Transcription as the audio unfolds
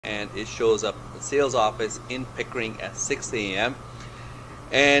and it shows up the sales office in Pickering at 6 a.m.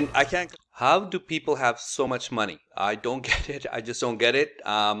 And I can't. How do people have so much money? I don't get it. I just don't get it.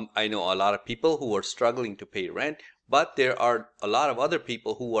 I know a lot of people who are struggling to pay rent, but there are a lot of other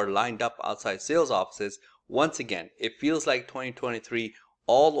people who are lined up outside sales offices. Once again, it feels like 2023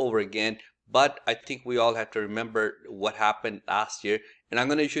 all over again. But I think we all have to remember what happened last year. And I'm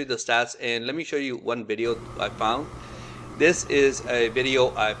going to show you the stats. And let me show you one video I found. This is a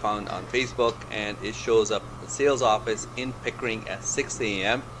video I found on Facebook, and it shows up the sales office in Pickering at 6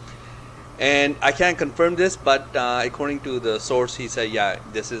 a.m. And I can't confirm this, but according to the source, he said, yeah,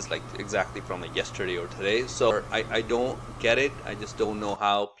 this is like exactly from like yesterday or today. So I don't get it. I just don't know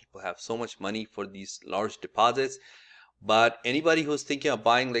how people have so much money for these large deposits. But anybody who's thinking of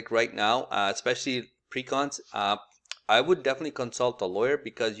buying like right now, especially pre-cons, I would definitely consult a lawyer,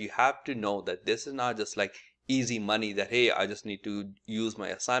 because you have to know that this is not just like easy money that, hey, I just need to use my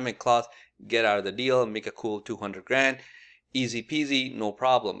assignment clause, get out of the deal, make a cool 200 grand, easy peasy, no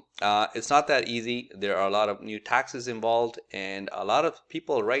problem. It's not that easy. There are a lot of new taxes involved, and a lot of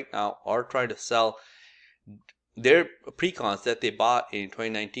people right now are trying to sell their pre-cons that they bought in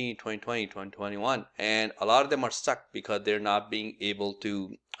 2019, 2020, 2021, and a lot of them are stuck because they're not being able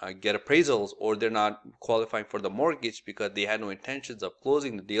to get appraisals, or they're not qualifying for the mortgage because they had no intentions of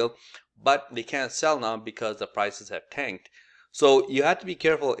closing the deal, but they can't sell now because the prices have tanked. So you have to be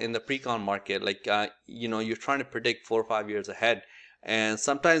careful in the pre-con market. Like you're trying to predict 4 or 5 years ahead, and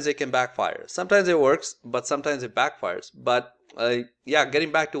sometimes it can backfire. Sometimes it works, but sometimes it backfires. But yeah,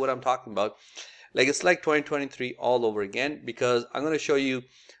 getting back to what I'm talking about, like it's like 2023 all over again, because I'm going to show you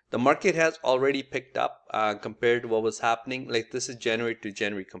the market has already picked up compared to what was happening. Like this is January to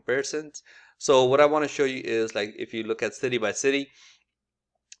January comparisons. So what I want to show you is, like, if you look at city by city,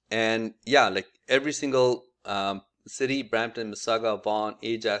 and yeah, like every single city, Brampton, Mississauga, Vaughan,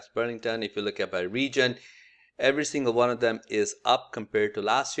 Ajax, Burlington, if you look at by region, every single one of them is up compared to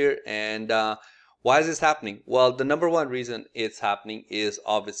last year. And why is this happening? Well, the number one reason it's happening is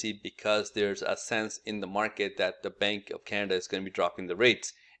obviously because there's a sense in the market that the Bank of Canada is going to be dropping the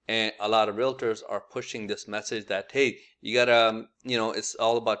rates. And a lot of realtors are pushing this message that, hey, you gotta, it's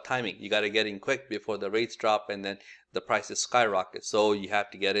all about timing. You gotta get in quick before the rates drop, and then the prices skyrocket. So you have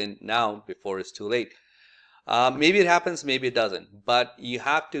to get in now before it's too late. Maybe it happens, maybe it doesn't, but you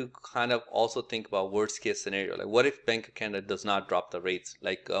have to kind of also think about worst case scenario. Like, what if Bank of Canada does not drop the rates?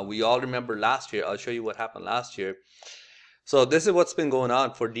 Like we all remember last year. I'll show you what happened last year. So this is what's been going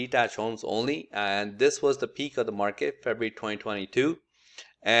on for detached homes only, and this was the peak of the market, February 2022.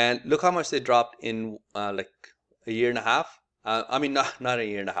 And look how much they dropped in like a year and a half. I mean, not a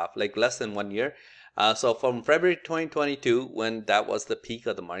year and a half, like less than 1 year. So from February 2022, when that was the peak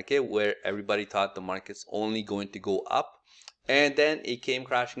of the market, where everybody thought the market's only going to go up, and then it came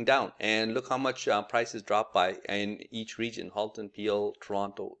crashing down. And look how much prices dropped by in each region: Halton, Peel,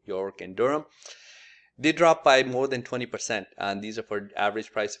 Toronto, York, and Durham. They dropped by more than 20%, and these are for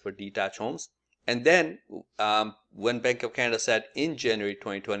average price for detached homes. And then when Bank of Canada said in January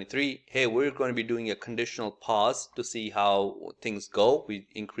 2023, hey, we're going to be doing a conditional pause to see how things go. We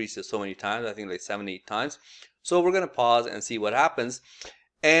increased it so many times, I think like 7, 8 times. So we're going to pause and see what happens.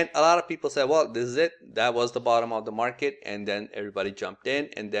 And a lot of people said, well, this is it. That was the bottom of the market. And then everybody jumped in.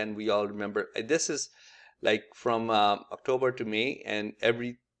 And then we all remember, this is like from October to May, and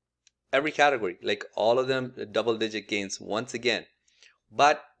every category, like all of them, double-digit gains once again.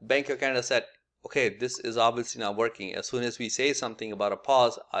 But Bank of Canada said, okay, this is obviously not working. As soon as we say something about a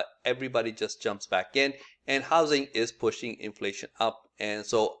pause, everybody just jumps back in, and housing is pushing inflation up. And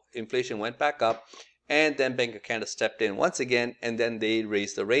so inflation went back up, and then Bank of Canada stepped in once again, and then they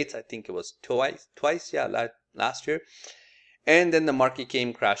raised the rates. I think it was twice, yeah, last year. And then the market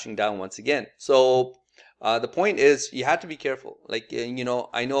came crashing down once again. So the point is, you have to be careful. Like,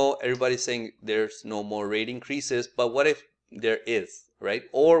 I know everybody's saying there's no more rate increases, but what if there is, right?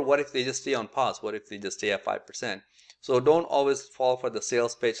 Or what if they just stay on pause? What if they just stay at 5%? So don't always fall for the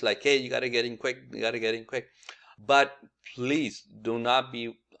sales pitch like, hey, you got to get in quick, you got to get in quick. But please do not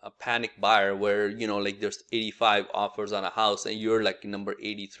be a panic buyer where, like there's 85 offers on a house and you're like number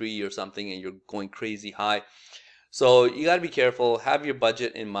 83 or something, and you're going crazy high. So you got to be careful, have your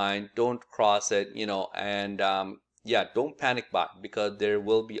budget in mind, don't cross it, and yeah, don't panic buy, because there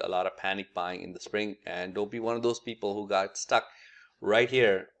will be a lot of panic buying in the spring. And don't be one of those people who got stuck right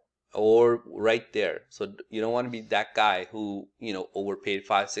here or right there. So you don't want to be that guy who, overpaid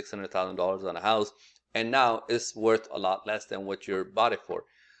 $500,000-$600,000 on a house, and now it's worth a lot less than what you bought it for.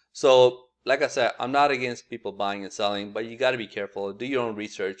 So like I said, I'm not against people buying and selling, but you got to be careful. Do your own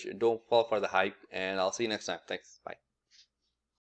research and don't fall for the hype. And I'll see you next time. Thanks. Bye.